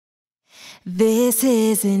This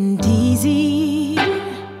isn't easy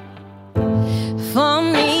for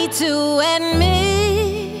me to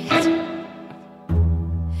admit.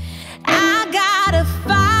 I got a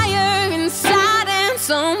fire inside and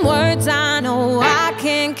some words I know I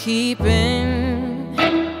can't keep in.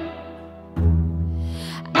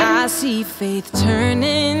 I see faith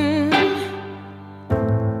turning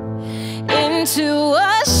into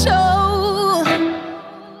a show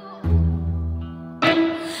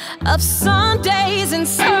of Sundays and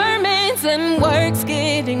sermons and works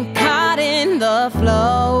getting caught in the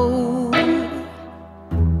flow.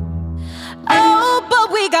 Oh,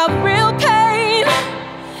 but we got real pain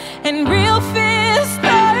and real fears,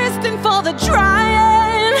 thirsting for the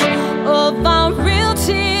drying of our real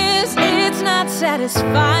tears. It's not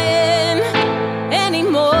satisfying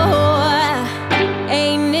anymore.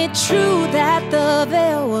 Ain't it true that the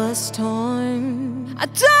veil was torn? I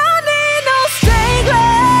don't need no stained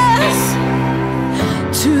glass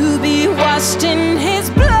to be washed in His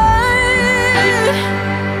blood.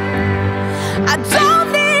 I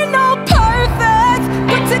don't need no perfect,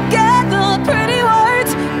 put together pretty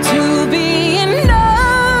words to be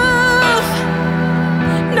enough.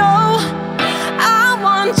 No, I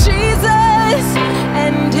want Jesus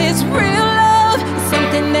and His real love,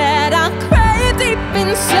 something that I crave deep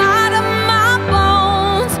inside of my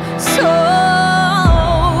bones. So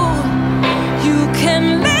you can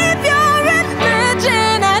leave your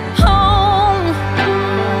religion at home.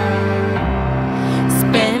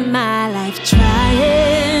 Spend my life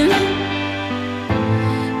trying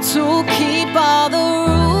to keep all the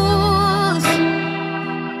rules.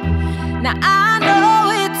 Now I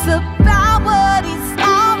know it's about what He's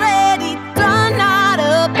already done, not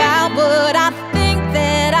about what I think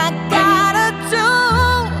that I gotta do.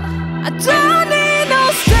 I don't need no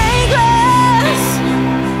stained glass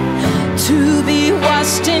to be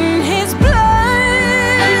washed in His blood.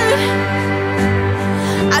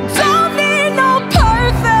 I don't need no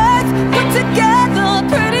perfect, put together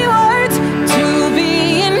pretty words to be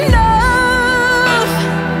enough.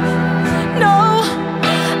 No,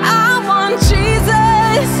 I want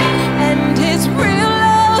Jesus and His real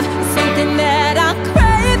love, something that I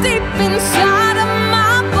crave deep inside of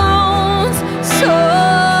my bones. So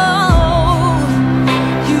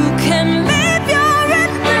you can leave your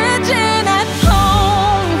religion at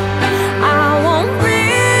home. I want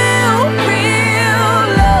real, real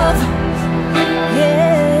love.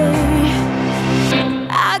 Yeah,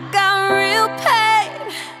 I got real pain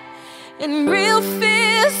and real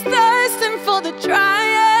fears, thirsting for the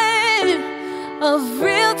drying of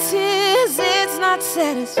real tears. It's not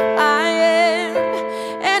satisfying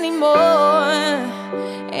anymore.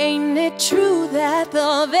 Ain't it true that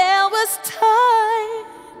the veil was torn?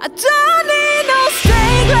 I don't need no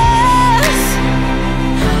stained glass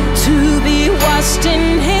to be washed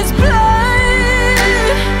in